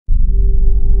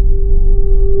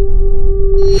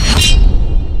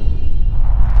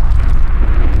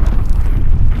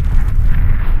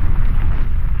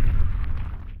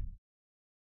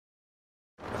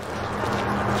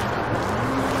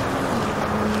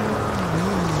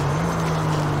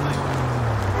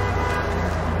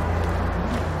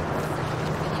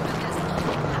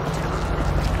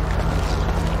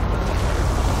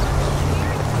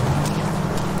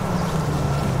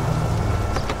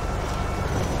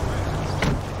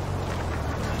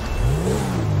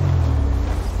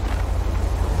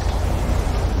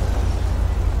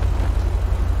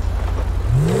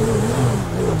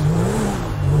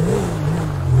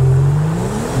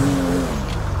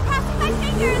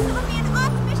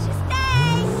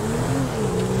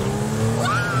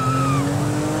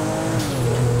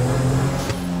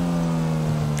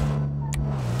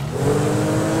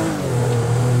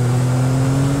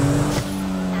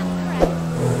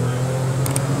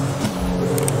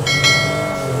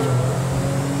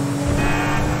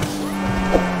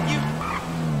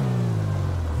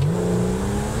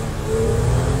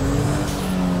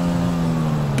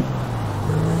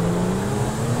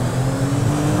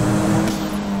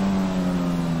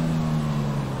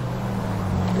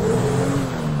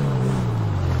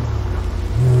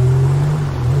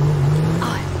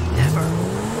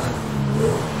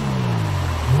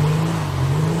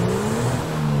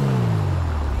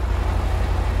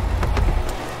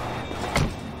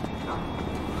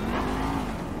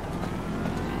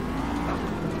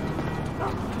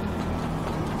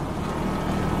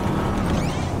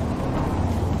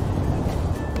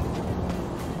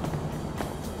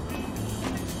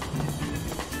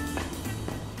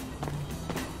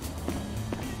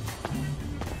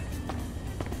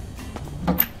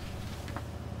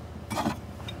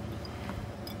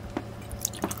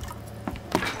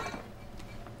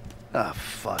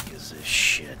is this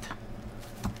shit?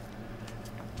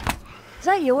 Is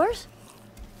that yours?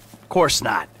 Of course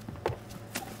not.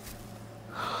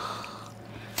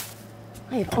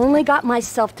 I have only got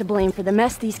myself to blame for the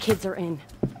mess these kids are in.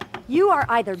 You are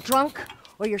either drunk,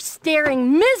 or you're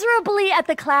staring miserably at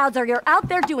the clouds, or you're out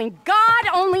there doing God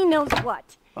only knows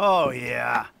what. Oh,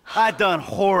 yeah. I done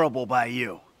horrible by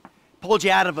you. Pulled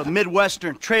you out of a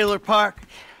Midwestern trailer park.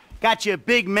 Got you a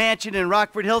big mansion in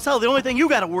Rockford Hills. Hell, the only thing you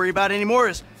gotta worry about anymore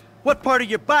is what part of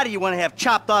your body you want to have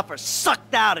chopped off or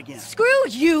sucked out again. Screw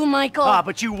you, Michael. Ah,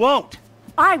 but you won't.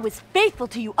 I was faithful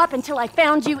to you up until I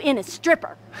found you in a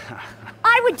stripper.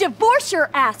 I would divorce your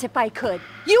ass if I could.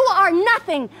 You are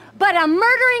nothing but a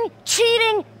murdering,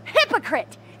 cheating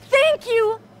hypocrite. Thank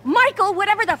you, Michael,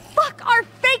 whatever the fuck our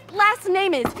fake last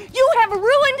name is. You have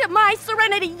ruined my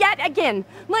serenity yet again.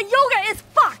 My yoga is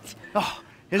fucked. Oh,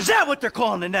 is that what they're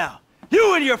calling it now?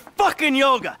 You and your fucking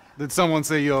yoga. Did someone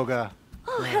say yoga?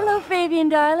 Oh, hello, Fabian,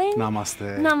 darling.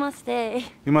 Namaste. Namaste.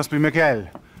 You must be Mikael.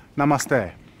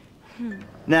 Namaste.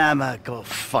 Nah, go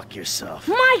fuck yourself.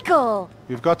 Michael!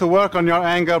 You've got to work on your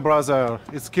anger, brother.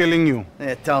 It's killing you.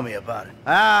 Yeah, tell me about it.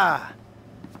 Ah,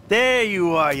 there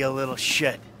you are, you little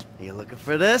shit. Are you looking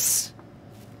for this?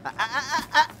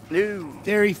 No.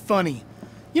 Very funny.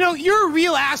 You know, you're a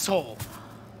real asshole.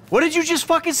 What did you just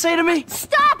fucking say to me?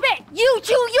 Stop it! You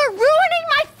two, you're ruining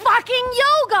my fucking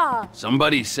yoga!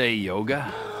 Somebody say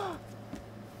yoga?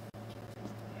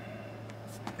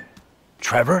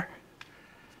 Trevor?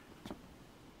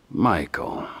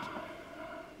 Michael.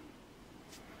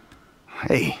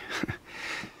 Hey.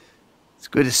 It's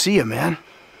good to see you, man.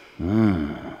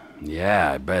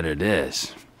 Yeah, I bet it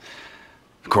is.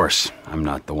 Of course, I'm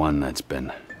not the one that's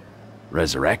been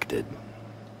resurrected.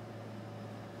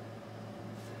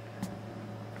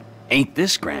 Ain't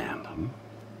this grand, huh?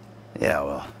 Yeah,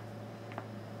 well,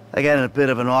 I got in a bit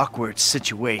of an awkward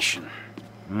situation.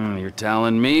 You're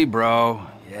telling me, bro.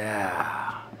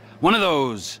 Yeah. One of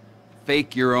those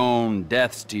fake your own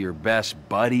deaths to your best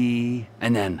buddy,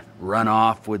 and then run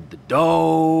off with the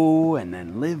dough, and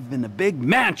then live in a big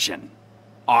mansion.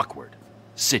 Awkward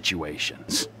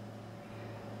situations.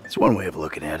 It's one way of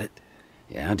looking at it.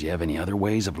 Yeah, do you have any other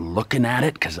ways of looking at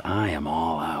it? 'Cause I am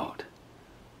all out.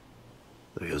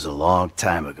 Look, it was a long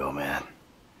time ago, man.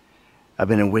 I've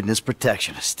been in witness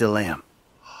protection. I still am.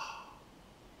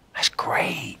 That's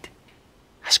great.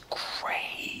 That's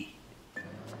great.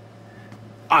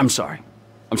 I'm sorry.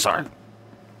 I'm sorry.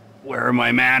 Where are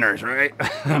my manners, right?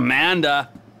 Amanda,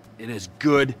 it is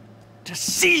good to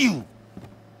see you.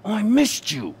 Oh, I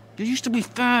missed you. You used to be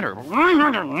fatter.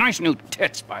 Nice new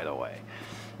tits, by the way.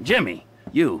 Jimmy,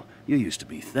 you used to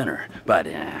be thinner, but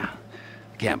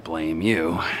can't blame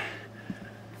you.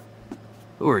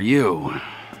 Who are you?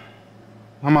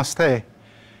 Namaste.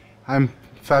 I'm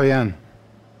Fabian.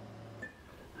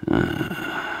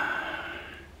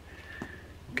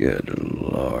 Good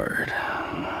Lord.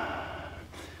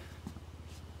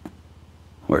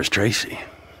 Where's Tracy?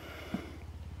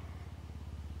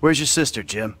 Where's your sister,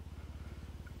 Jim?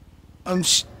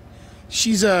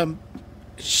 She's trying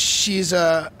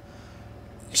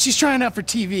out for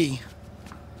TV.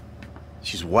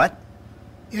 She's what?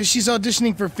 Yeah, she's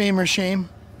auditioning for Fame or Shame.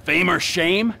 Fame or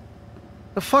shame?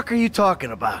 The fuck are you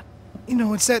talking about? You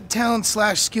know, it's that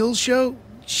talent/skills show.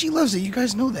 She loves it, you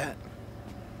guys know that.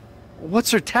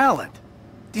 What's her talent?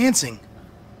 Dancing.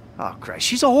 Oh, Christ,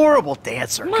 she's a horrible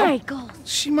dancer. Michael!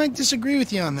 She might disagree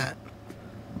with you on that.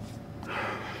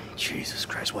 Jesus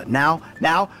Christ, what, now?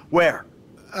 Now? Where?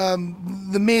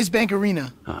 The Maze Bank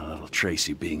Arena. Oh, little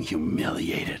Tracy being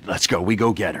humiliated. Let's go, we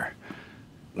go get her.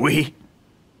 We?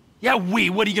 Yeah, we.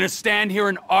 What, are you gonna stand here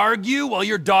and argue while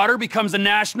your daughter becomes a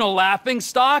national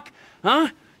laughingstock? Huh?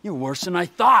 You're worse than I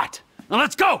thought. Now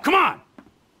let's go, come on!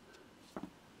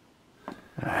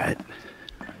 All right.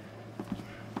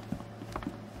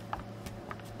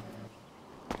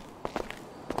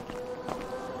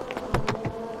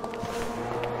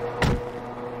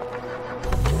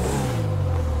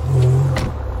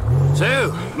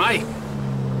 So, Mike,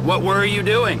 what were you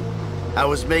doing? I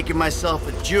was making myself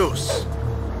a juice.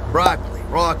 Broccoli,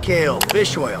 raw kale,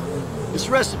 fish oil. This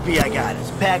recipe I got is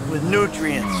packed with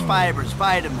nutrients, fibers,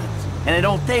 vitamins, and it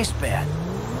don't taste bad.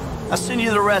 I'll send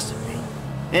you the recipe.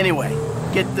 Anyway,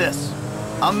 get this.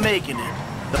 I'm making it.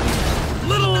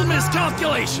 Little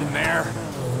miscalculation there.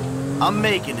 I'm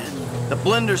making it. The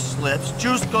blender slips,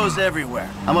 juice goes everywhere.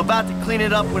 I'm about to clean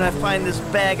it up when I find this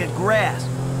bag of grass.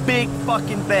 Big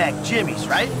fucking bag, Jimmy's,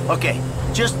 right? Okay,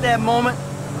 just that moment,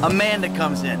 Amanda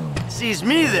comes in. Sees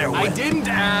me there with... I didn't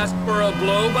ask for a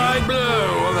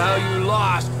blow-by-blow of how you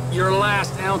lost your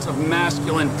last ounce of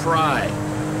masculine pride.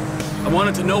 I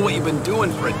wanted to know what you've been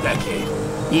doing for a decade.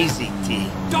 Easy, T.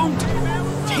 Don't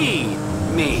T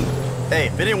me. Hey,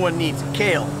 if anyone needs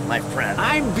kale, my friend.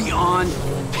 I'm beyond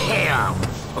pale,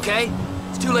 okay?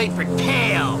 It's too late for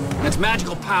kale. And its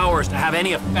magical powers to have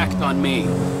any effect on me.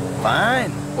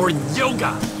 Fine. Or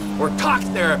yoga. Or talk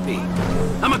therapy.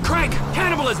 I'm a crank,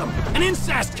 cannibalism, an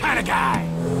incest kind of guy.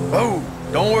 Oh,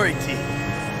 don't worry, T.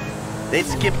 They'd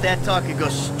skip that talk and go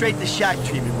straight to shock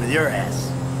treatment with your ass.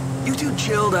 You too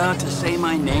chilled out to say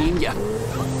my name, you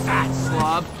fat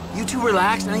slob? You too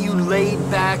relaxed, now you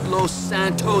laid-back Los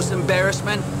Santos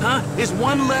embarrassment? Huh? Is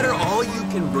one letter all you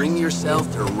can bring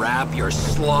yourself to wrap your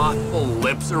slothful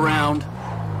lips around?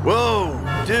 Whoa,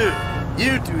 dude.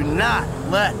 You do not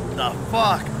let the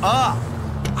fuck up.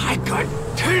 I got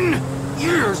 10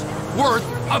 years worth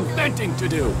of venting to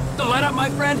do. The let up, my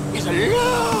friend, is a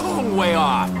long way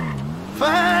off.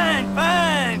 Fine,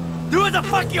 fine. Do what the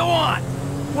fuck you want.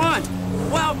 Want?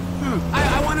 Well,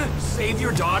 I want to save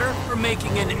your daughter from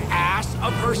making an ass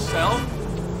of herself.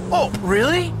 Oh,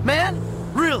 really, man?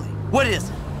 Really? What is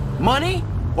it? Money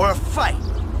or a fight?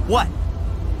 What?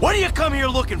 What do you come here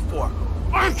looking for?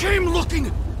 I came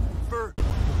looking for...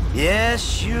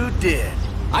 Yes, you did.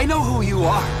 I know who you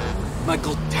are,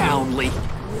 Michael Townley.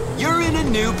 You're in a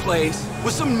new place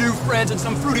with some new friends and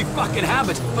some fruity fucking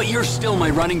habits, but you're still my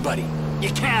running buddy. You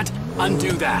can't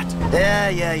undo that.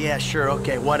 Yeah, sure,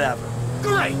 okay, whatever.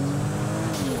 Great!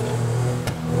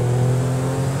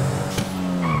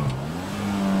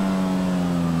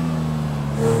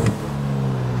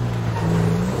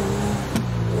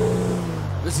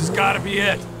 This has got to be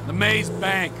it. The Maze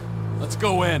Bank. Let's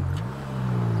go in.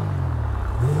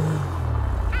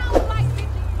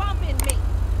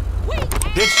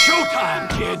 It's showtime,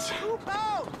 kids!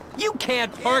 You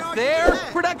can't park there!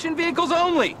 Production vehicles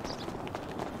only!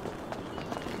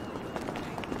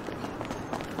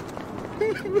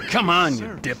 Come on, you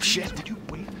dipshit.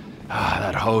 Ah,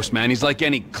 that host, man, he's like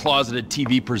any closeted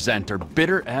TV presenter.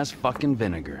 Bitter as fucking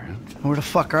vinegar. Where the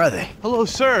fuck are they? Hello,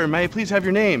 sir. May I please have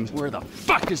your names? Where the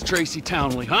fuck is Tracy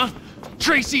Townley, huh?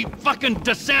 Tracy fucking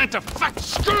DeSanta! Fuck,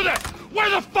 screw that! Where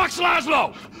the fuck's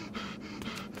Laszlo?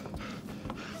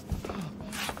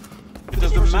 It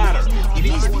doesn't matter.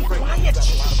 Please be quiet.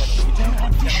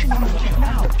 Audition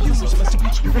now.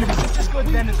 You're gonna be just as good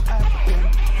then as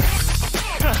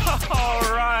All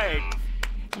right.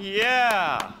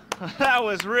 Yeah. That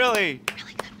was really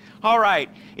good. All right.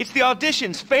 It's the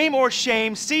auditions, Fame or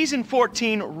Shame, Season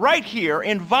 14, right here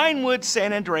in Vinewood,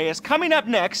 San Andreas. Coming up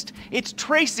next, it's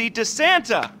Tracy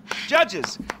DeSanta.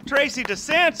 Judges, Tracy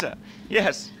DeSanta.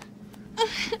 Yes.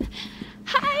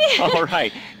 Hi. All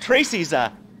right. Tracy's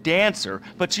a dancer,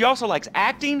 but she also likes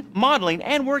acting, modeling,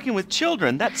 and working with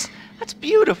children. That's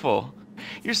beautiful.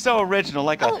 You're so original,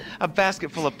 like a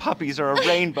basket full of puppies or a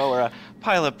rainbow or a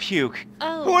pile of puke.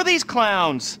 Oh. Who are these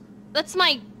clowns? That's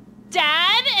my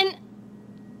dad and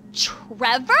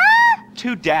Trevor?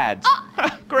 Two dads.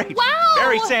 Great. Wow.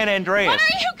 Very San Andreas. What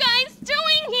are you guys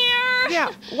doing here?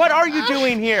 Yeah, what are you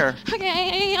doing here?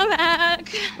 Okay, I'm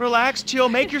back. Relax, chill,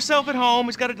 make yourself at home.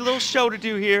 He's got a little show to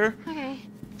do here. Okay.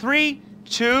 3,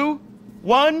 2,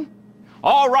 1.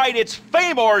 All right, it's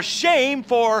Fame or Shame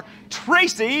for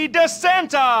Tracy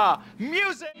DeSanta.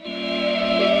 Music!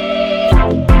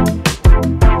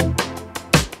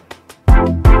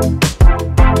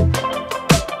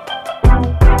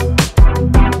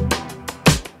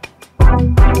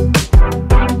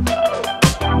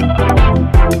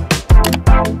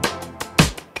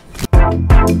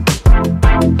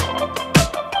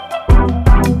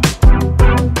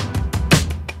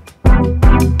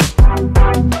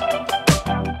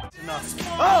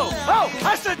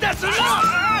 I said that's enough!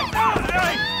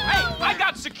 Hey, I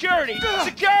got security!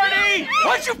 Security!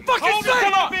 What'd you fucking say?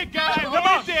 Come on, big guy! Come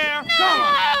on there! Come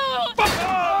on!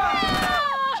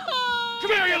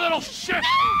 Come here, you little shit!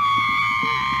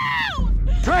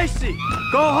 Tracy,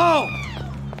 go home!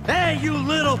 Hey, you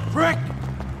little prick!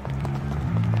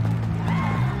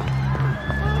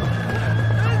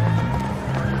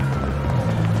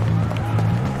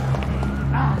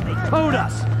 They towed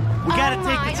us! We gotta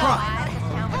take the truck!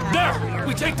 There!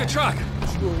 We take the truck!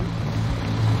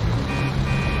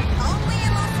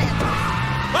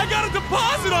 I got a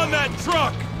deposit on that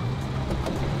truck!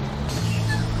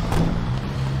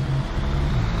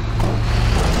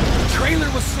 The trailer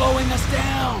was slowing us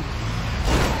down!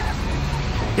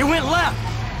 He went left!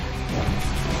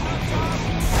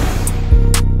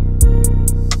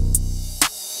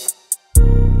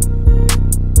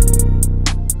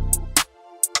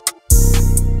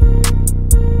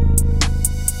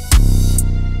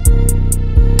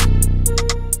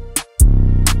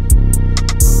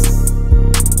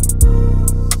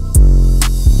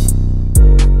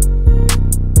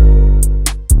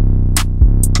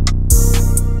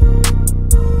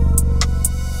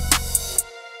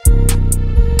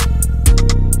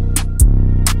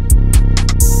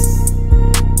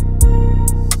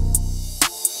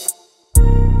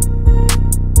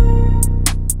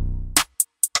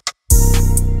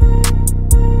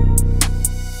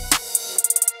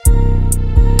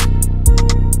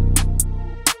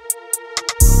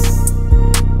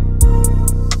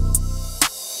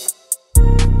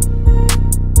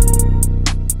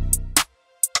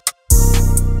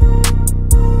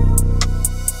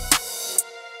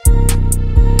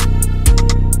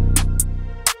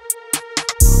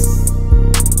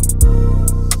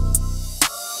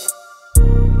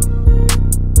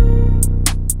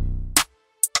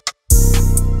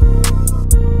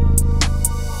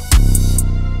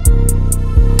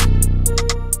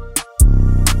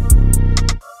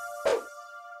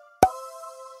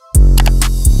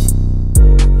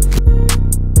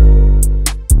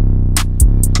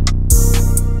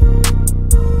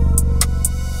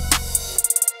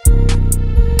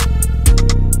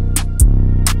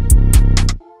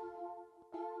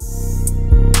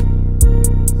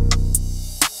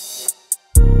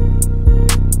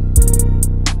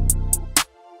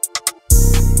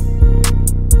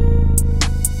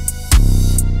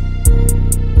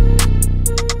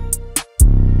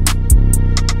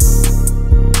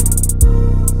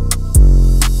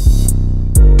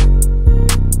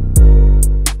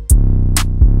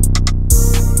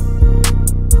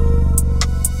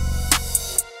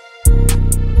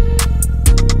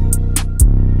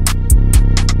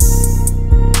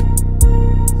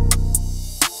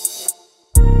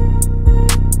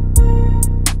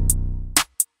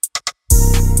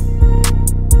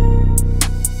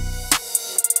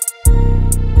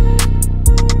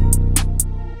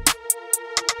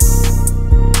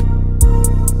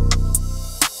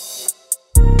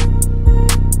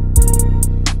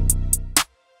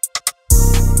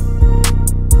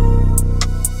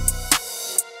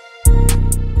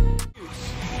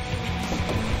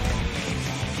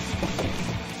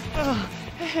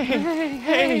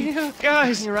 Hey,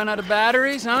 guys. You run out of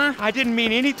batteries, huh? I didn't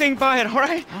mean anything by it, all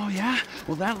right? Oh, yeah?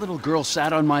 Well, that little girl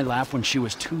sat on my lap when she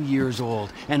was 2 years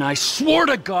old, and I swore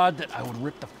to God that I would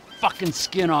rip the fucking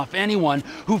skin off anyone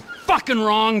who fucking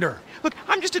wronged her. Look,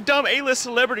 I'm just a dumb A-list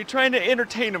celebrity trying to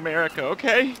entertain America,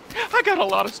 okay? I got a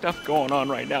lot of stuff going on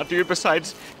right now, dude,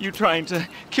 besides you trying to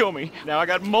kill me. Now, I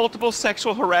got multiple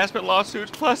sexual harassment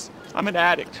lawsuits, plus I'm an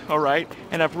addict, all right?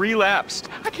 And I've relapsed.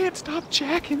 I can't stop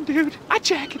jacking, dude. I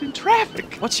jack it in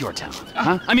traffic. What's your talent,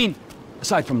 huh? I mean,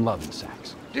 aside from loving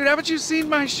sex. Dude, haven't you seen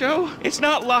my show? It's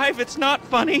not live, it's not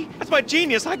funny. That's my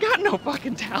genius. I got no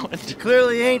fucking talent.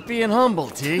 Clearly ain't being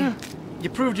humble, T. You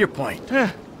proved your point.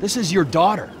 This is your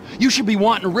daughter. You should be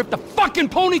wanting to rip the fucking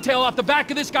ponytail off the back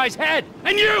of this guy's head.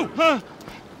 And you!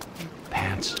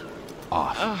 Pants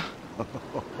off.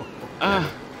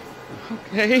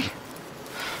 Okay.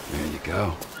 There you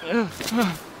go.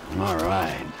 All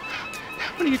right.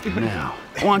 What are you doing? Now,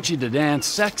 I want you to dance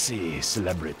sexy,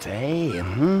 celebrity. I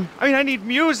mean, I need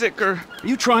music or... Are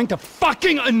you trying to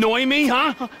fucking annoy me,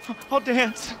 huh? I'll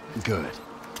dance. Good.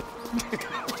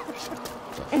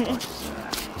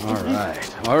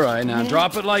 All right, now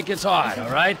drop it like it's hot,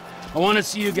 all right? I want to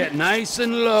see you get nice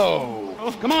and low.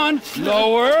 Come on,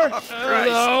 lower,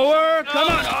 lower, come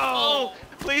on. Oh,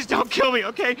 please don't kill me,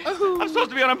 okay? I'm supposed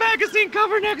to be on a magazine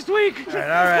cover next week. All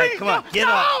right, Please, come on, get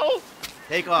no! up.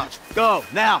 Take off. Go,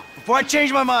 now, before I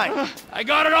change my mind. I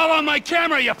got it all on my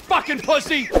camera, you fucking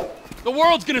pussy. The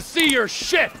world's gonna see your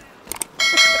shit.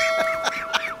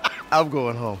 I'm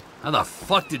going home. How the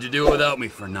fuck did you do it without me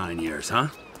for 9 years, huh?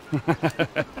 Oh,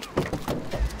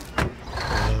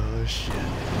 shit.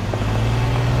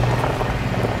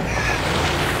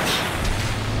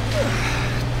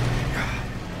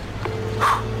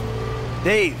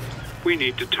 Dave. We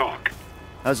need to talk.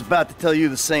 I was about to tell you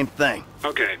the same thing.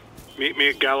 Okay. Meet me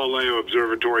at Galileo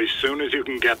Observatory soon as you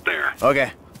can get there.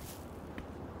 Okay.